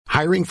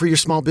Hiring for your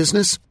small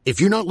business?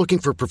 If you're not looking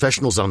for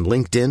professionals on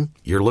LinkedIn,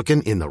 you're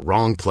looking in the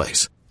wrong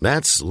place.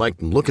 That's like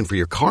looking for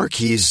your car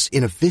keys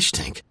in a fish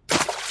tank.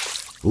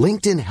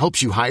 LinkedIn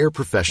helps you hire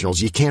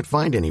professionals you can't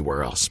find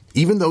anywhere else,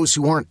 even those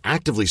who aren't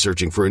actively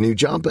searching for a new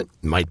job but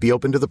might be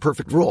open to the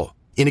perfect role.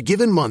 In a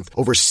given month,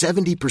 over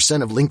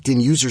 70% of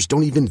LinkedIn users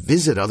don't even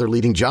visit other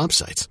leading job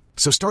sites.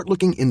 So start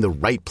looking in the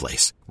right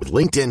place. With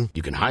LinkedIn,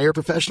 you can hire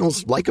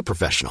professionals like a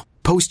professional.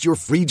 Post your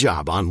free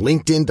job on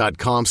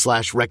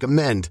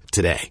linkedin.com/recommend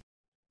today.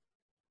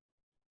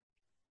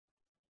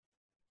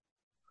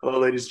 Hello,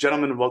 ladies and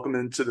gentlemen, and welcome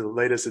into the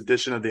latest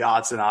edition of the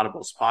Odds and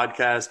Audibles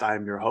podcast. I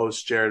am your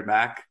host, Jared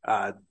Mack.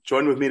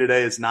 Joined with me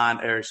today is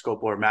non-Eric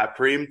Skopil or Matt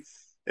Prehm.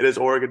 It is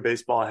Oregon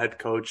baseball head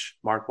coach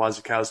Mark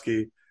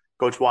Wasikowski.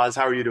 Coach Waz,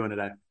 how are you doing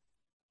today?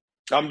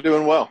 I'm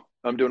doing well.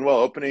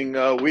 Opening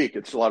week.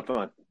 It's a lot of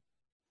fun.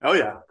 Oh,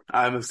 yeah.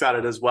 I'm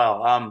excited as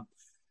well.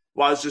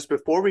 Waz, just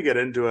before we get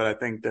into it, I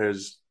think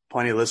there's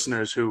plenty of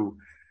listeners who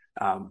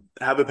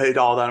haven't paid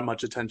all that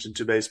much attention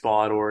to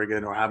baseball at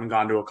Oregon or haven't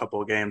gone to a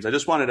couple of games. I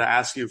just wanted to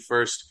ask you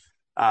first,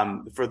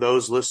 for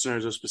those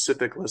listeners or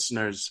specific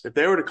listeners, if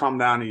they were to come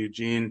down to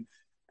Eugene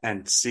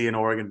and see an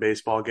Oregon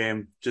baseball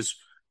game, just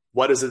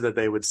what is it that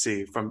they would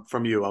see from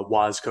you, a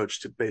Waz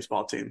coached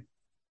baseball team?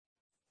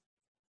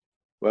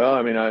 Well,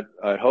 I mean, I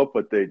hope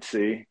what they'd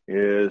see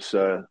is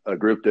a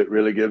group that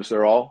really gives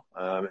their all,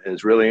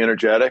 is really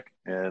energetic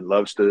and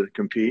loves to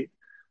compete.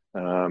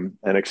 An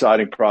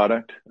exciting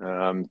product.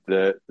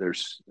 That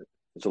there's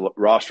a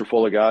roster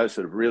full of guys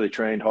that have really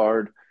trained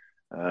hard.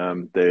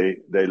 They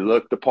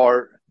look the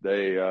part.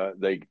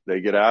 They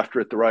get after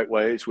it the right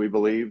ways. We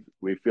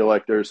feel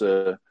like there's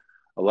a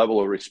level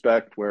of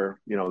respect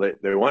where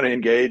they want to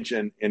engage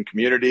in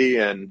community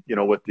and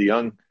with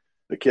the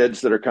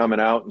kids that are coming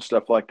out and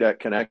stuff like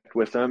that, connect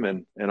with them.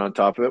 And on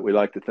top of it, we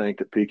like to think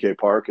that PK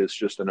Park is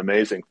just an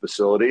amazing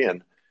facility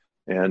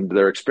and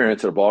their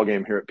experience at a ball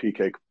game here at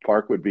PK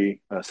Park would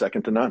be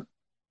second to none.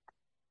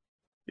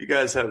 You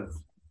guys have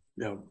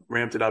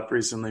ramped it up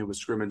recently with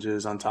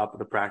scrimmages on top of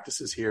the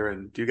practices here.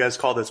 And do you guys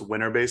call this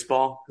winter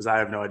baseball? Because I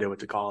have no idea what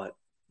to call it.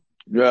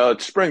 Well,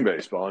 it's spring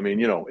baseball. I mean,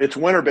 it's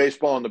winter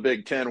baseball in the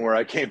Big Ten where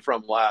I came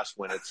from last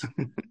when it's,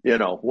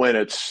 when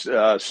it's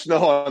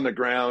snow on the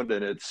ground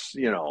and it's,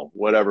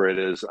 whatever it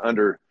is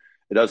it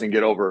doesn't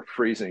get over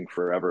freezing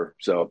forever.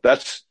 So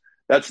that's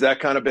that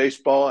kind of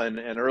baseball. And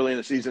early in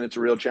the season, it's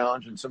a real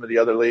challenge in some of the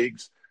other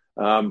leagues.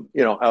 Out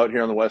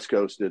here on the West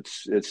Coast,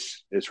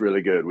 it's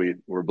really good.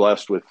 We're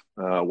blessed with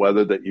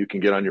weather that you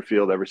can get on your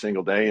field every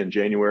single day in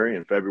January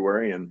and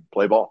February and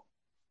play ball.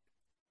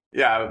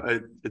 Yeah,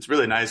 it's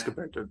really nice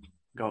compared to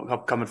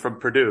coming from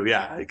Purdue.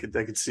 Yeah, I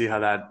could see how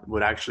that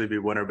would actually be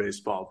winter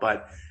baseball.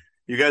 But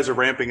you guys are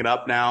ramping it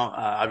up now.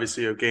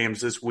 Obviously, you have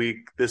games this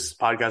week. This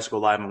podcast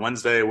will go live on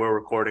Wednesday. We're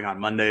recording on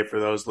Monday for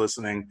those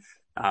listening.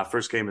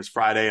 First game is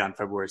Friday on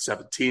February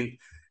 17th.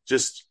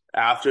 Just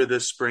after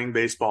this spring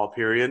baseball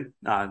period,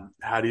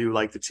 how do you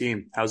like the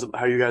team? How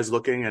are you guys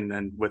looking?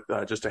 And with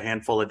just a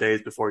handful of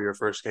days before your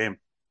first game?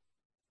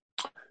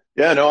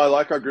 Yeah, no, I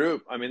like our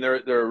group. I mean,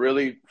 they're a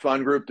really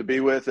fun group to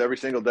be with every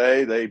single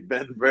day. They've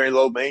been very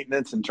low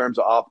maintenance in terms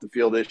of off the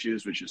field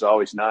issues, which is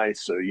always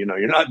nice. So,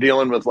 you're not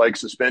dealing with like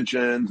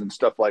suspensions and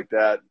stuff like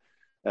that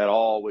at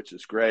all, which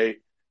is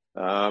great.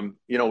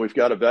 We've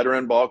got a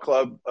veteran ball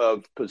club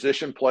of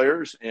position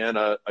players and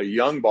a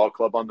young ball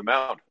club on the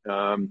mound.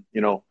 A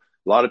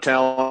lot of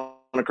talent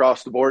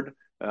across the board.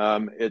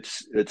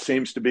 It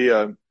seems to be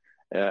an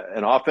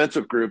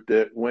offensive group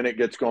that when it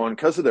gets going,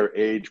 because of their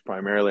age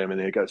primarily, I mean,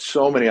 they've got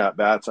so many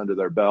at-bats under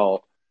their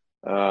belt,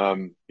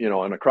 and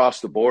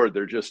across the board,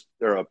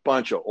 they're a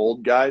bunch of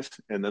old guys.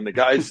 And then the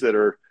guys that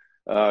are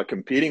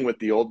competing with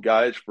the old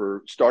guys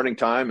for starting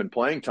time and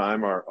playing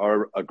time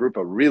are a group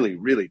of really,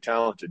 really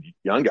talented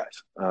young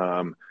guys.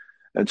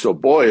 And so,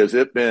 boy, has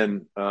it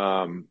been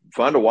fun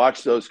to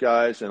watch those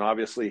guys. And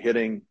obviously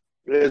hitting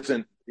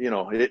isn't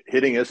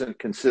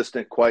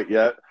consistent quite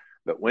yet.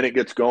 But when it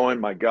gets going,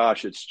 my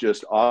gosh, it's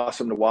just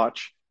awesome to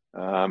watch.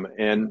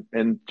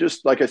 And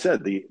just like I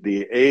said,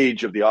 the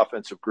age of the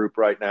offensive group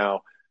right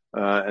now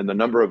and the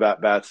number of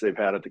at-bats they've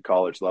had at the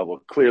college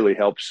level clearly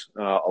helps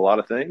a lot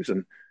of things.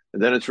 And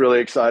then it's really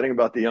exciting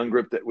about the young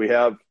group that we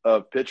have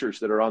of pitchers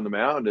that are on the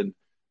mound and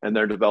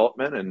their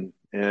development.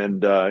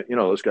 And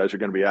those guys are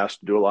going to be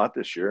asked to do a lot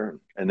this year,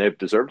 and they've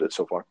deserved it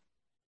so far.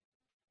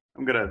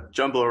 I'm going to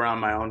jumble around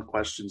my own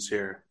questions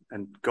here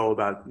and go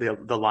about the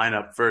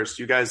lineup first.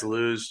 You guys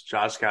lose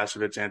Josh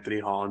Kasovich, Anthony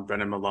Hall, and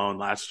Brendan Malone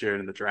last year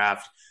in the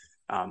draft.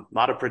 A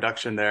lot of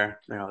production there,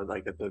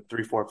 like at the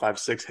 3, 4, 5,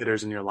 6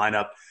 hitters in your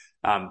lineup.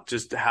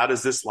 Just how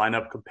does this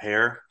lineup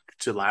compare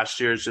to last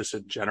year's just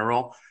in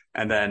general?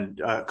 And then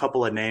a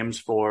couple of names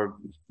for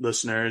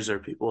listeners or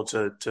people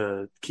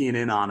to keen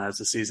in on as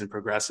the season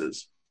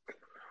progresses.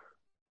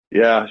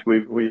 Yeah,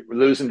 we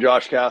losing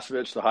Josh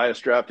Kasovich, the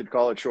highest drafted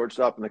college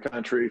shortstop in the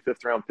country,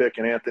 5th-round pick,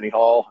 and Anthony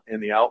Hall in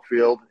the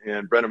outfield,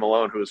 and Brendan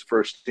Malone, who was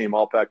first-team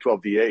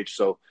All-Pac-12 DH.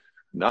 So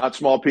not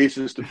small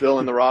pieces to fill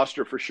in the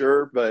roster for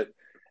sure. But,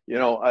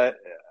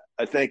 I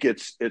I think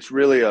it's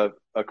really a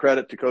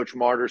credit to Coach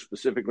Martyr,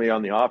 specifically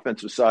on the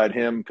offensive side,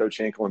 him, Coach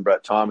Hinkle, and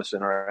Brett Thomas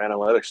in our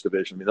analytics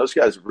division. I mean, those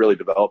guys have really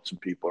developed some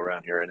people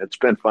around here, and it's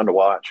been fun to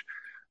watch.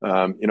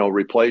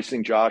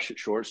 Replacing Josh at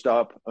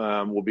shortstop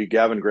will be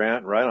Gavin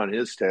Grant. Right on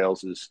his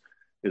tails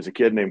is a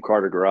kid named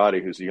Carter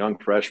Garrotti, who's a young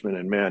freshman,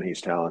 and man,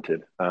 he's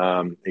talented.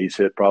 He's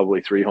hit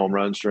probably 3 home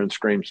runs during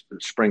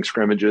spring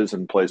scrimmages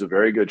and plays a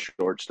very good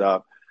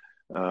shortstop.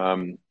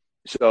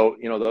 So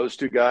those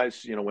two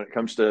guys, when it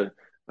comes to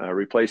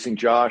replacing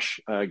Josh,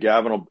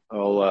 Gavin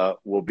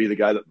will be the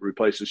guy that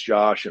replaces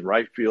Josh. In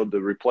right field to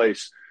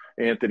replace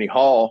Anthony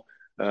Hall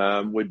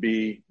would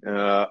be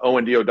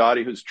Owen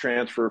Diodati, who's a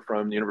transfer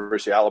from the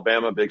University of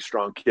Alabama, big,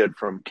 strong kid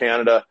from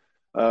Canada,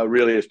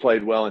 really has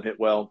played well and hit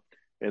well.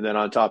 And then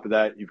on top of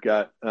that, you've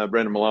got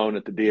Brendan Malone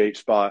at the DH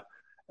spot.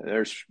 And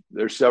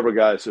there's several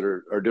guys that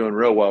are doing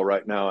real well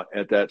right now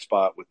at that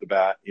spot with the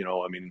bat.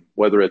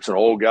 Whether it's an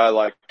old guy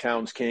like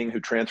Towns King,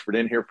 who transferred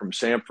in here from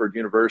Samford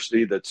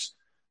University, that's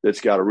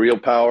got a real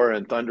power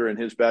and thunder in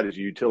his bat. He's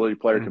a utility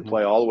player, can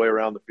play all the way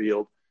around the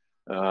field,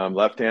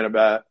 left-handed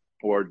bat,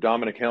 or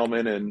Dominic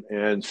Hellman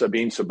and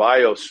Sabine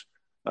Ceballos.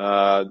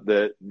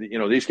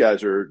 These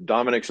guys are.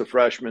 Dominic's a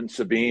freshman.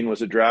 Sabine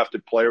was a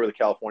drafted player with the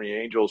California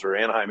Angels or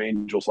Anaheim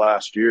Angels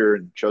last year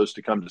and chose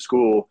to come to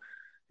school.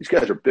 These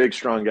guys are big,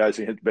 strong guys.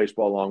 They hit the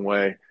baseball a long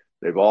way.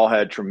 They've all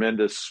had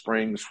tremendous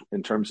springs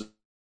in terms of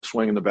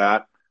swinging the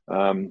bat,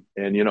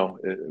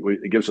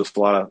 it gives us a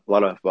lot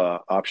of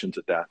options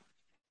at that.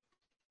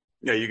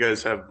 Yeah, you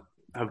guys have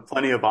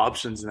plenty of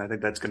options, and I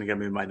think that's going to get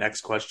me my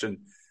next question.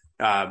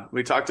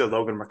 We talked to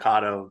Logan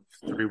Mercado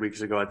 3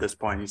 weeks ago at this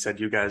point. He said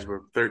you guys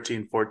were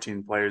 13,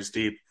 14 players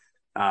deep.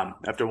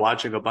 After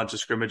watching a bunch of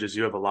scrimmages,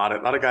 you have a lot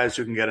of guys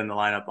who can get in the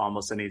lineup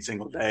almost any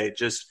single day.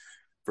 Just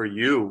for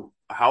you,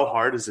 how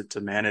hard is it to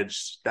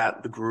manage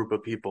the group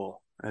of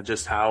people, and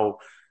just how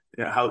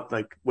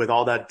with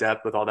all that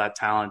depth, with all that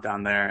talent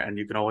down there, and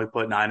you can only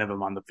put 9 of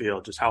them on the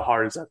field? Just how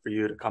hard is that for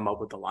you to come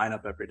up with the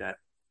lineup every day?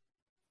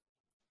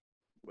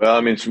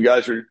 Well, some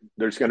guys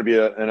there's going to be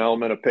an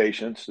element of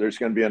patience. There's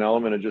going to be an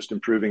element of just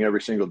improving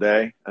every single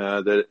day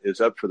that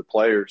is up for the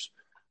players.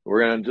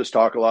 We're going to just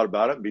talk a lot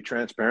about it and be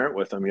transparent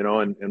with them,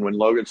 and when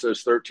Logan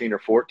says 13 or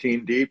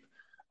 14 deep,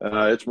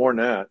 it's more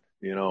than that,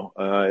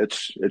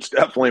 it's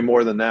definitely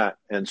more than that.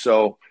 And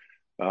so,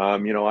 I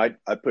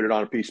put it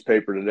on a piece of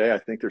paper today. I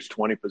think there's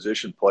 20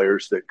 position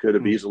players that could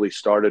have easily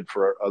started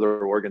for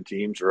other Oregon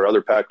teams or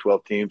other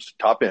Pac-12 teams,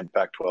 top end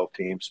Pac-12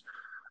 teams.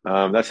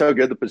 That's how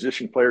good the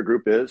position player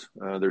group is.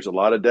 There's a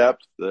lot of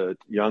depth. The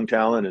young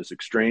talent is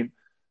extreme.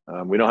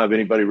 We don't have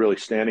anybody really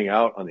standing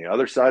out on the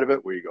other side of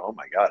it where you go, oh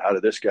my God, how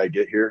did this guy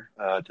get here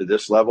to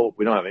this level?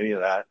 We don't have any of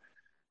that.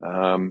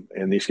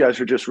 And these guys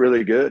are just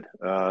really good.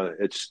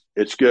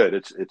 It's good.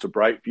 It's a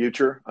bright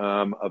future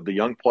of the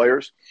young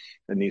players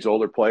and these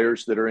older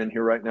players that are in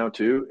here right now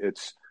too.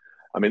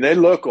 They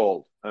look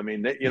old.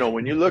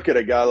 When you look at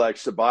a guy like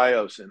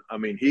Ceballos,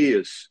 and he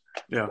is,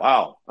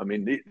 wow.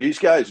 These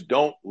guys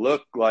don't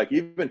look like,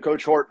 even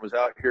Coach Horton was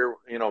out here,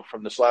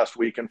 from this last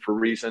weekend for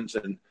reasons,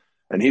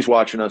 and he's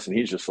watching us and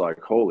he's just like,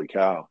 holy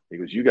cow. He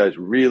goes, you guys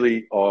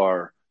really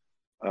are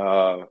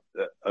a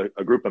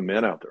group of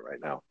men out there right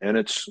now.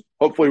 And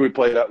hopefully we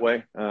play that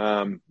way,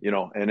 and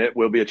it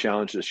will be a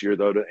challenge this year,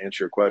 though, to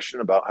answer your question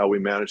about how we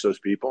manage those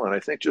people. And I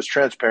think just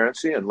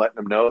transparency and letting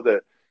them know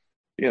that,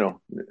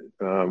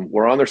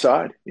 we're on their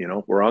side.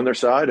 We're on their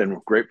side, and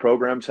great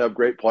programs have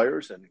great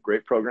players, and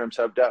great programs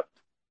have depth.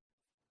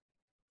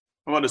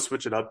 I want to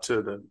switch it up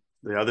to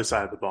the other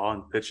side of the ball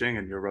and pitching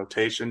and your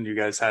rotation. You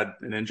guys had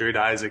an injury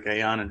to Isaac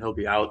Ayon, and he'll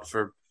be out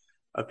for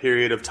a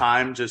period of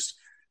time. Just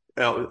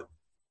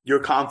your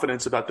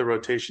confidence about the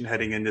rotation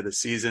heading into the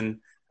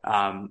season,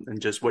 and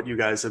just what you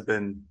guys have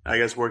been, I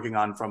guess, working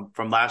on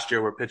from last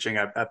year, where pitching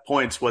at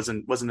points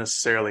wasn't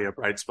necessarily a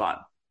bright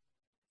spot.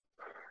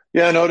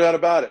 Yeah, no doubt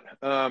about it.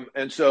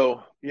 And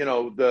so,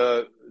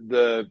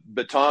 the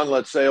baton,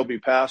 let's say, will be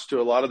passed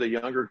to a lot of the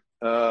younger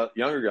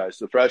guys,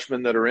 the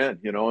freshmen that are in,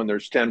 and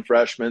there's 10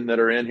 freshmen that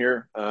are in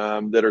here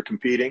that are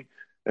competing.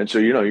 And so,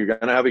 you're going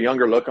to have a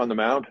younger look on the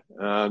mound.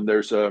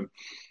 There's a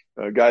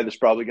guy that's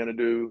probably going to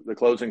do the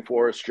closing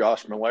for us,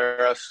 Josh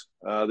Malaris,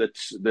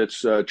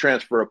 that's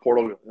transfer, a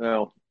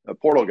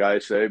portal guy,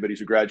 say, but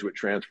he's a graduate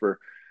transfer.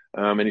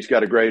 And he's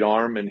got a great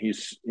arm, and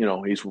he's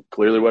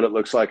clearly what it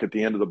looks like at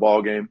the end of the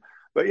ball game.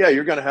 But yeah,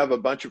 you're going to have a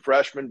bunch of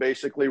freshmen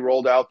basically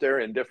rolled out there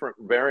in different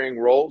varying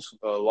roles,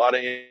 a lot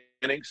of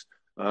innings,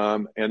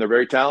 and they're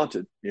very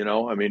talented.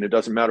 It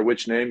doesn't matter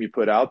which name you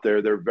put out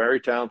there. They're a very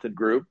talented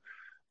group.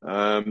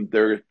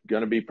 They're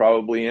going to be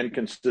probably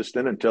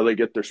inconsistent until they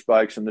get their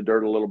spikes in the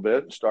dirt a little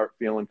bit and start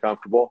feeling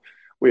comfortable.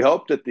 We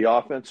hope that the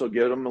offense will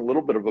give them a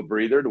little bit of a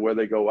breather to where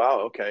they go,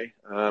 wow, okay,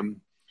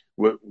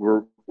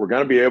 we're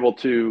going to be able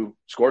to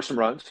score some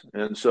runs.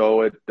 And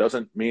so it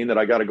doesn't mean that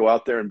I got to go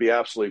out there and be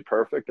absolutely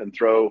perfect and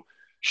throw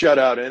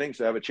shutout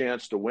innings. I have a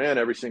chance to win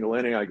every single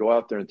inning I go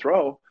out there and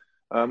throw,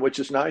 which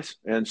is nice.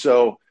 And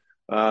so,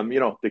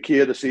 the key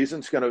of the season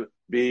is going to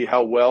be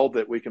how well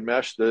that we can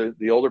mesh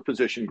the older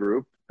position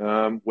group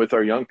with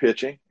our young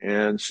pitching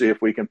and see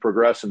if we can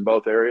progress in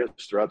both areas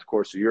throughout the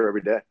course of the year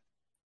every day.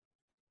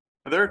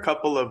 Are there a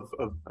couple of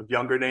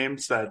younger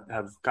names that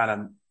have kind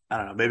of, I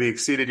don't know, maybe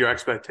exceeded your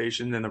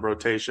expectation in the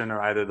rotation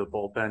or either the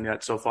bullpen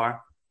yet so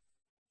far?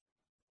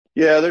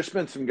 Yeah, there's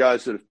been some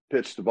guys that have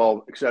pitched the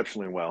ball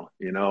exceptionally well,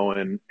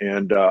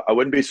 and I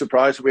wouldn't be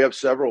surprised if we have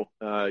several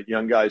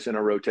young guys in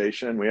our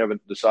rotation. We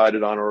haven't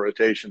decided on our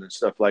rotation and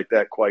stuff like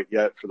that quite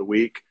yet for the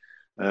week.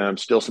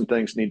 Still some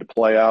things need to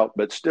play out,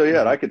 but still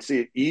yet I could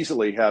see it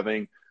easily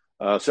having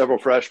several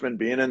freshmen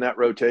being in that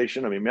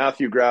rotation. I mean,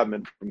 Matthew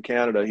Grabman from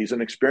Canada, he's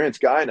an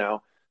experienced guy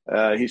now.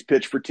 He's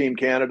pitched for Team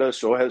Canada,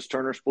 so has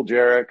Turner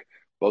Spoljaric.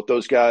 Both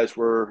those guys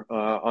were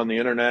on the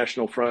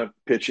international front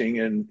pitching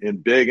in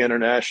big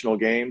international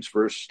games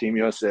versus Team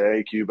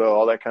USA, Cuba,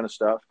 all that kind of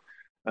stuff.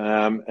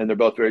 And they're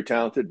both very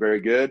talented, very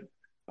good.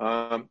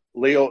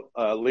 Leo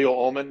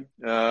Ullman,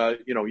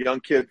 young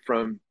kid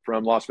from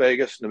Las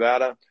Vegas,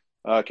 Nevada,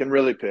 can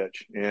really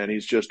pitch. And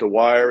he's just a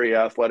wiry,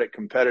 athletic,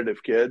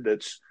 competitive kid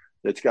that's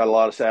got a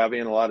lot of savvy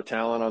and a lot of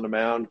talent on the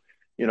mound.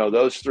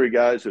 Those three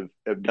guys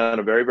have done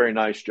a very, very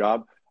nice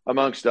job.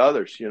 Amongst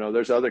others,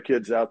 there's other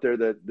kids out there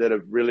that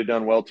have really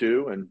done well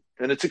too,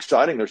 and it's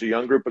exciting. There's a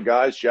young group of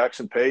guys.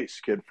 Jackson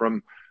Pace, kid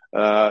from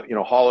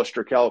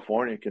Hollister,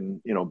 California,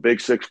 can big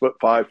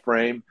 6'5"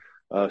 frame,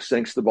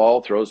 sinks the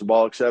ball, throws the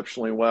ball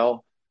exceptionally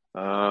well.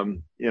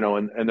 And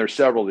there's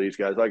several of these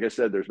guys. Like I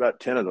said, there's about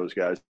 10 of those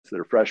guys that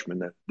are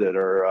freshmen that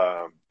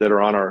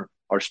are on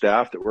our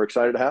staff that we're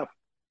excited to have.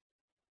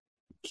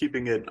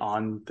 Keeping it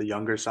on the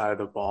younger side of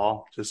the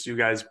ball, just you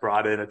guys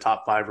brought in a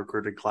top 5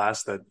 recruited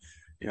class that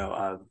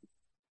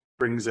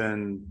brings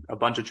in a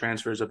bunch of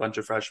transfers, a bunch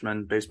of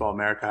freshmen. Baseball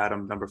America had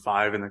them number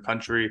 5 in the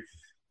country.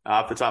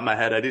 Off the top of my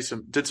head, I did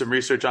some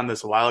research on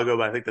this a while ago,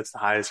 but I think that's the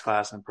highest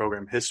class in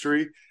program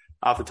history.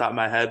 Off the top of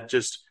my head,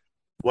 just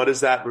what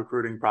is that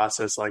recruiting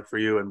process like for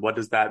you, and what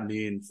does that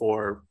mean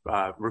for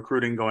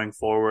recruiting going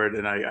forward?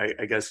 And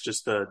I guess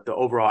just the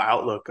overall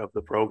outlook of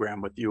the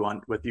program with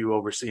you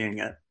overseeing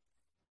it.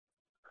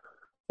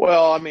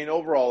 Well, I mean,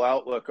 overall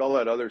outlook, I'll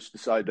let others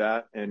decide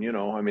that. And,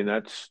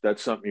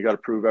 that's something you got to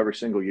prove every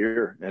single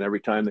year. And every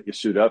time that you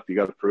suit up, you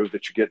got to prove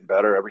that you're getting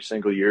better every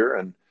single year.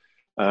 And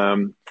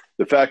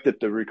the fact that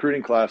the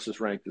recruiting class is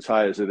ranked as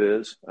high as it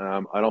is,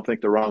 I don't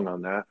think they're wrong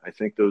on that. I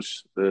think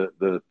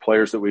the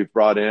players that we've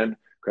brought in,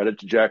 credit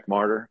to Jack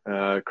Martyr,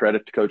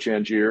 credit to Coach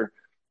Angier,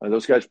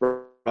 those guys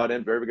brought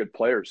in very, very good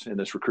players in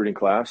this recruiting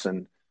class.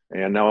 And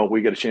now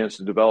we get a chance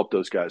to develop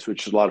those guys,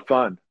 which is a lot of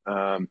fun.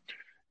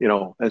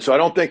 And so I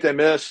don't think they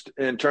missed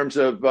in terms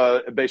of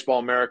Baseball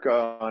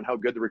America on how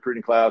good the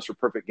recruiting class or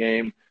perfect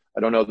game.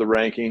 I don't know the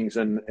rankings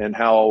and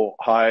how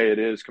high it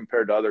is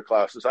compared to other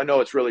classes. I know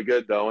it's really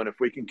good, though. And if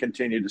we can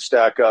continue to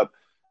stack up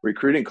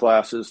recruiting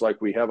classes like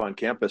we have on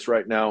campus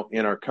right now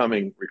in our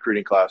coming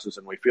recruiting classes,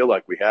 and we feel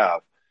like we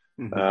have,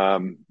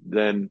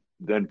 then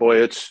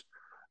boy,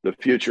 the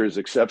future is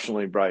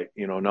exceptionally bright,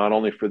 not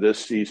only for this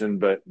season,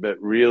 but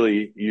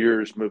really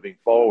years moving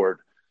forward.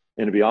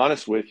 And to be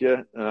honest with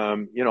you,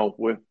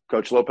 with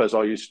Coach Lopez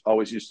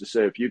always used to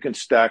say, if you can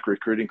stack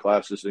recruiting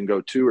classes and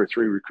go 2 or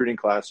 3 recruiting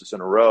classes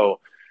in a row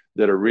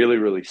that are really,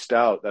 really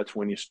stout, that's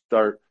when you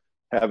start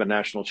having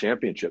national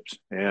championships.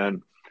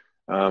 And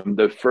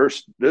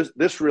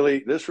this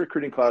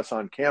recruiting class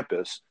on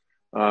campus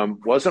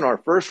wasn't our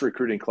first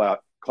recruiting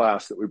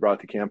class that we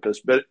brought to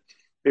campus, but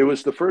it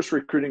was the first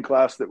recruiting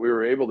class that we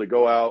were able to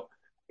go out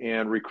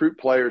and recruit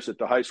players at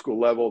the high school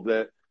level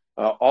that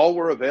all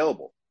were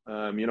available.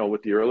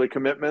 With the early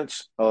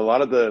commitments, a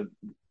lot of the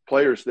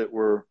players that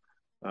were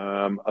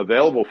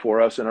available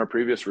for us in our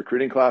previous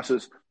recruiting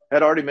classes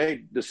had already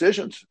made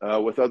decisions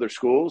with other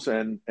schools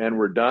and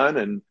were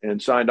done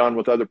and signed on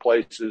with other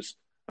places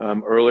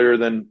earlier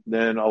than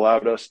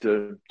allowed us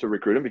to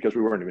recruit them because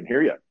we weren't even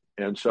here yet.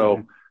 And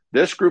so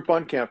this group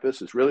on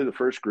campus is really the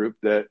first group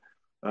that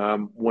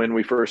when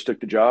we first took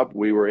the job,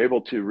 we were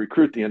able to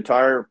recruit the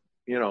entire,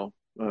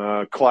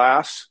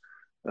 class.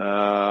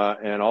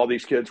 And all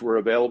these kids were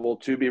available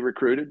to be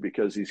recruited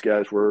because these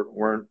guys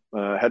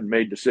hadn't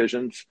made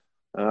decisions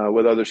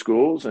with other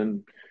schools.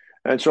 And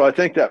so I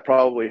think that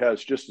probably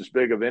has just as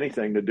big of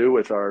anything to do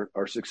with our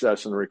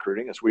success in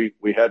recruiting as we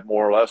had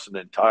more or less an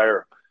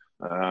entire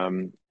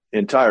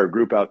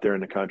group out there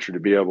in the country to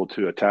be able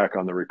to attack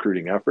on the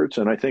recruiting efforts.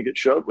 And I think it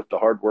showed with the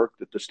hard work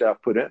that the staff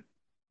put in.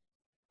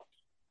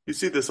 You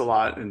see this a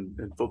lot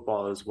in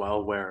football as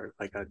well, where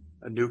like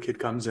a new kid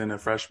comes in, a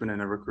freshman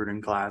in a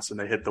recruiting class, and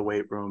they hit the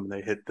weight room,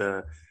 they hit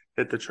the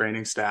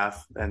training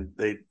staff, and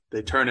they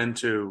turn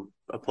into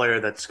a player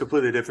that's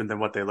completely different than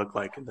what they look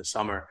like in the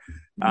summer.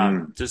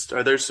 Just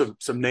are there some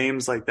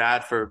names like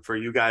that for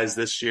you guys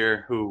this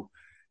year who,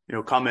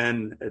 come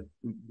in,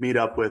 meet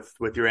up with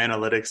your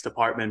analytics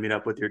department, meet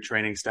up with your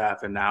training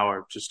staff, and now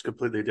are just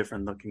completely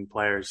different looking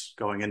players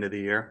going into the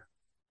year?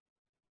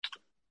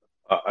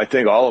 I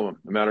think all of them,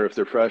 no matter if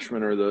they're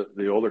freshmen or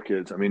the older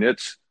kids. I mean,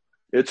 it's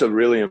a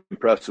really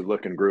impressive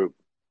looking group.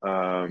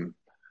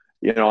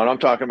 and I'm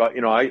talking about,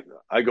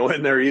 I go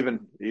in there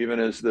even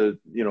as the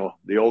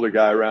older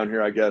guy around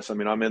here, I guess. I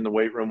mean, I'm in the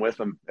weight room with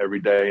them every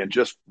day, and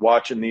just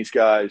watching these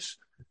guys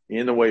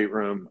in the weight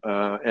room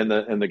and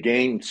the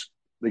gains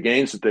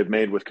that they've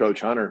made with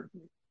Coach Hunter,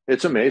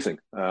 it's amazing.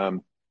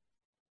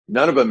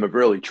 None of them have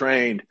really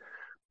trained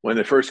when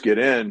they first get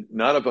in.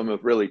 None of them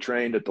have really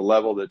trained at the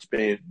level that's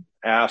being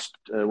asked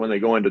when they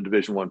go into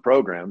Division I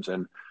programs.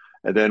 And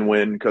then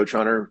when Coach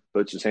Hunter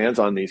puts his hands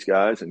on these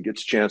guys and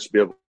gets a chance to be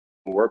able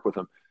to work with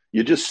them,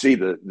 you just see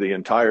the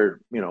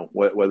entire,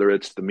 whether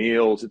it's the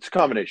meals, it's a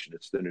combination.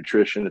 It's the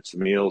nutrition, it's the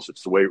meals,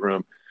 it's the weight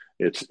room,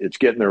 it's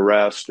getting their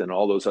rest and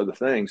all those other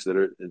things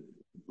that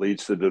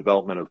leads to the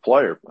development of the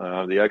player.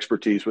 The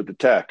expertise with the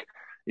tech,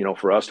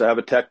 for us to have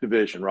a tech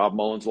division, Rob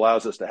Mullins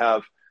allows us to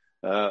have,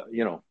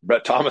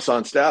 Brett Thomas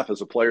on staff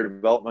as a player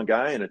development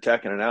guy and a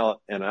tech and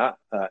an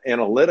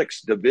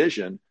analytics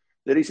division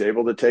that he's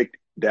able to take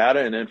data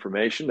and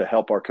information to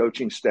help our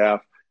coaching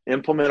staff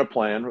implement a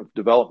plan of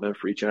development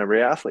for each and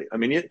every athlete. I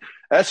mean,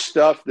 that's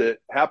stuff that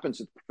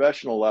happens at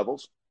professional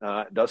levels.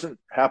 It doesn't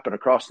happen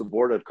across the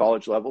board at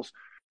college levels.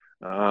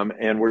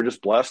 And we're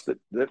just blessed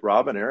that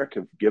Rob and Eric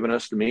have given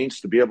us the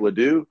means to be able to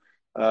do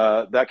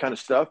that kind of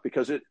stuff,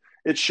 because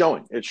it's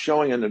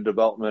showing in the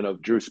development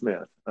of Drew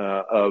Smith,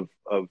 of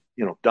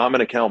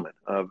Dominic Hellman,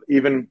 of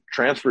even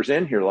transfers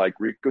in here like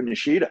Rico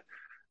Nishida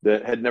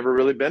that had never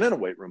really been in a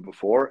weight room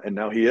before, and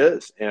now he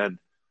is. And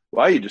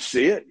you just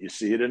see it. You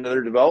see it in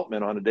their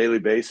development on a daily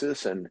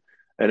basis, and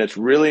it's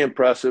really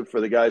impressive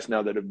for the guys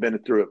now that have been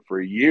through it for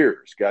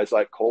years. Guys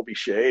like Colby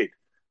Shade.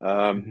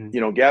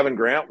 Gavin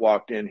Grant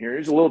walked in here.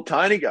 He's a little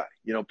tiny guy.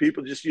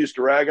 People just used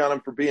to rag on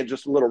him for being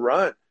just a little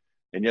runt.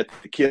 And yet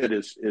the kid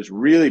is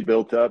really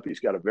built up. He's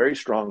got a very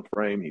strong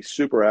frame. He's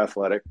super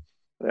athletic.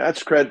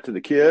 That's credit to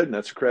the kid, and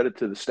that's credit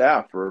to the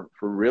staff for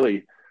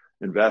really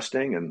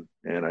investing.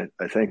 And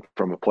I think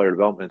from a player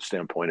development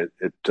standpoint,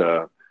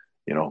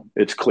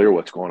 it's clear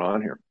what's going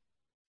on here.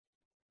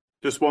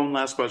 Just one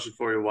last question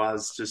for you,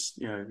 Waz.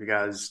 You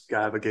guys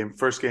have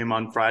first game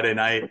on Friday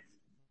night.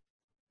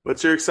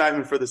 What's your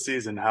excitement for the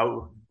season?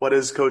 What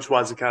is Coach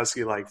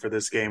Wazikowski like for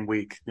this game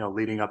week,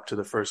 leading up to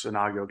the first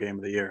inaugural game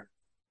of the year?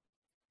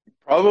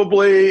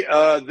 Probably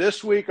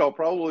this week I'll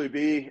probably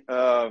be,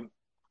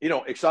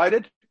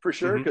 excited for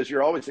sure, because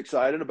you're always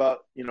excited about,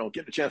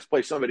 getting a chance to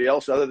play somebody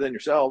else other than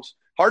yourselves.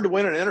 Hard to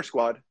win an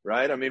inter-squad,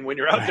 right? I mean, when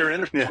you're out there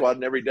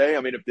inter-squadding every day,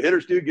 I mean, if the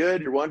hitters do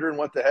good, you're wondering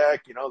what the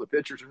heck, the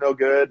pitchers are no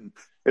good. And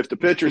if the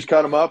pitchers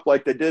cut them up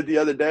like they did the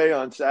other day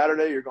on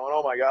Saturday, you're going,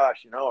 oh my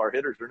gosh, our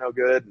hitters are no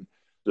good. And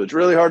so it's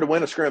really hard to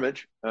win a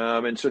scrimmage.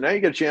 And so now you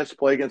get a chance to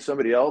play against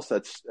somebody else.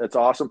 That's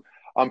awesome.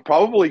 I'm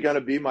probably going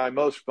to be my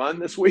most fun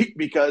this week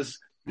because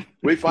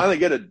we finally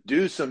get to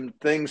do some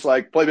things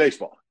like play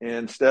baseball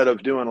instead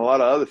of doing a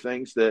lot of other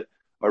things that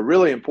are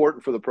really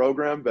important for the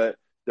program, but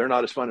they're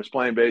not as fun as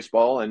playing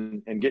baseball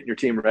and getting your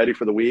team ready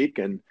for the week.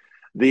 And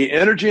the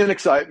energy and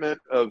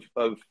excitement of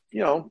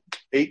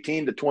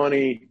 18 to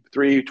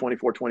 23,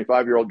 24,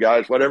 25-year-old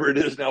guys, whatever it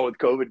is now with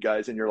COVID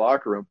guys in your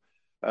locker room.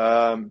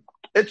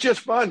 It's just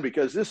fun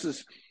because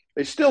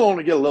they still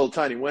only get a little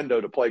tiny window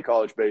to play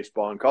college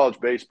baseball, and college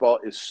baseball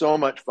is so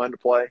much fun to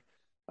play.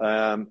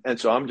 And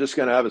so I'm just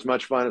going to have as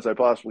much fun as I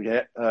possibly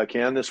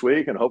can this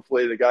week, and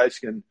hopefully the guys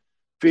can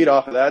feed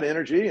off of that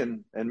energy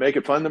and make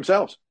it fun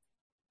themselves.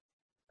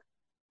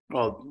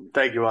 Well,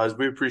 thank you, Oz.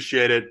 We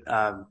appreciate it.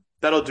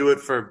 That'll do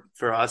it for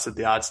us at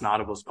the Odds and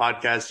Audibles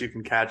podcast. You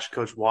can catch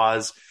Coach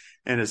Waz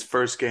in his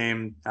first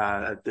game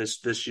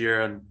this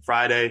year on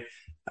Friday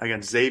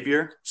against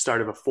Xavier. Start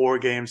of a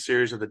 4-game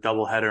series with a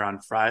doubleheader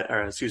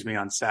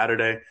on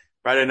Saturday.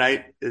 Friday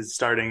night is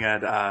starting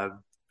at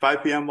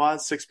 5 p.m.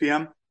 Waz, 6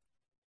 p.m.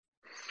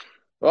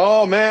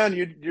 Oh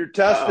man, you're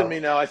testing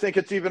me now. I think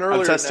it's even earlier.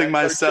 I'm testing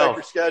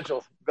myself.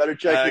 Better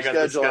check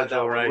your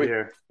schedule. Right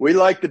here. We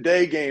like the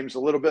day games a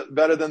little bit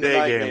better than the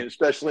night games,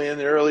 especially in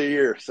the early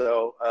year.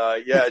 So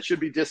it should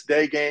be just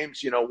day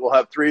games. We'll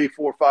have 3,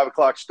 4, 5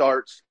 o'clock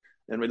starts,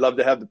 and we'd love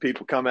to have the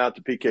people come out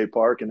to PK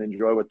Park and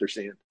enjoy what they're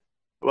seeing.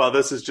 Well,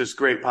 this is just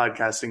great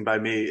podcasting by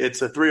me.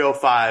 It's a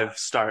 3:05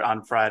 start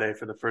on Friday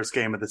for the first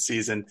game of the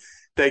season.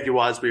 Thank you,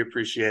 Waz. We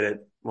appreciate it.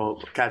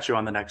 We'll catch you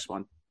on the next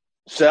one.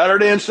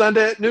 Saturday and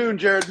Sunday at noon,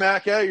 Jared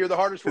Mack. Hey, you're the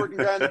hardest working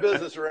guy in the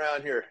business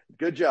around here.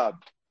 Good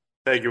job.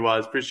 Thank you,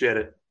 Waz. Appreciate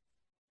it.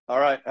 All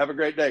right. Have a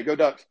great day. Go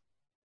Ducks.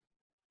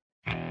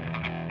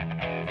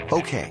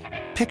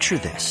 Okay, picture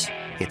this.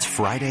 It's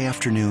Friday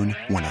afternoon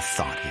when a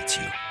thought hits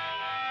you.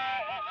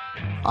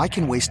 I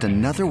can waste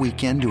another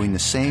weekend doing the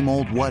same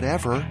old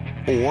whatever,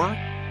 or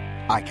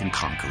I can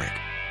conquer it.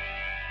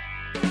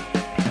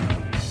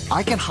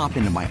 I can hop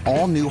into my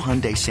all-new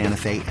Hyundai Santa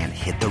Fe and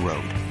hit the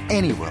road.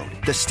 Any road.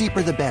 The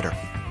steeper, the better.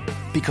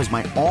 Because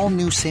my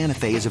all-new Santa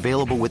Fe is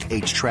available with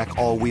H-Track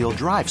all-wheel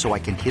drive, so I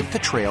can hit the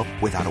trail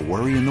without a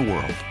worry in the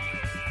world.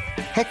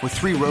 Heck, with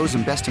 3 rows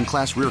and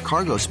best-in-class rear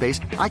cargo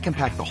space, I can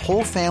pack the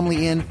whole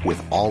family in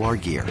with all our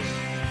gear.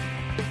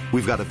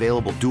 We've got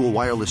available dual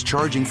wireless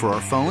charging for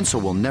our phones, so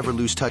we'll never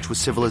lose touch with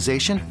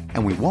civilization,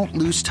 and we won't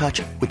lose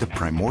touch with the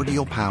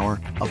primordial power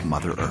of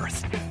Mother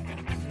Earth.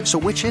 So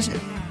which is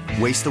it?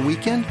 Waste the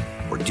weekend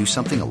or do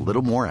something a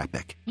little more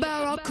epic?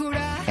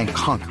 And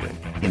conquer it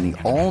in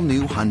the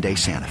all-new Hyundai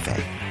Santa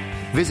Fe.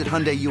 Visit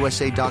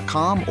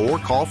HyundaiUSA.com or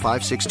call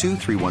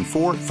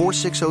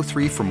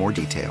 562-314-4603 for more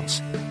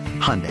details.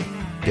 Hyundai,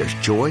 there's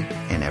joy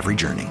in every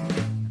journey.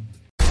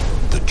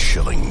 The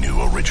chilling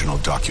new original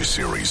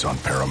docuseries on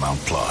Paramount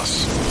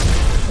Plus.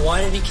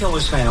 Why did he kill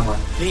his family?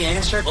 The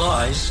answer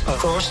lies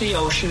across the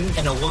ocean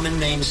in a woman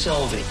named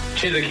Sylvie.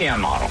 She's a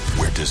cam model.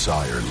 Where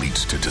desire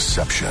leads to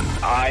deception.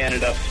 I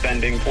ended up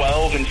spending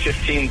 $12,000 and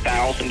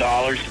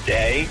 $15,000 a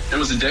day. It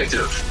was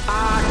addictive.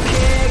 I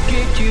can't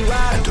get you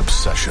out. And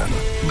obsession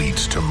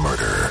leads to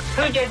murder.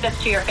 Who did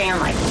this to your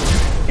family?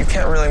 You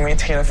can't really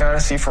maintain a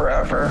fantasy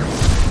forever.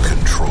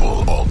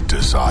 Control Alt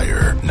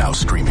Desire. Now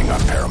streaming on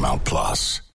Paramount Plus.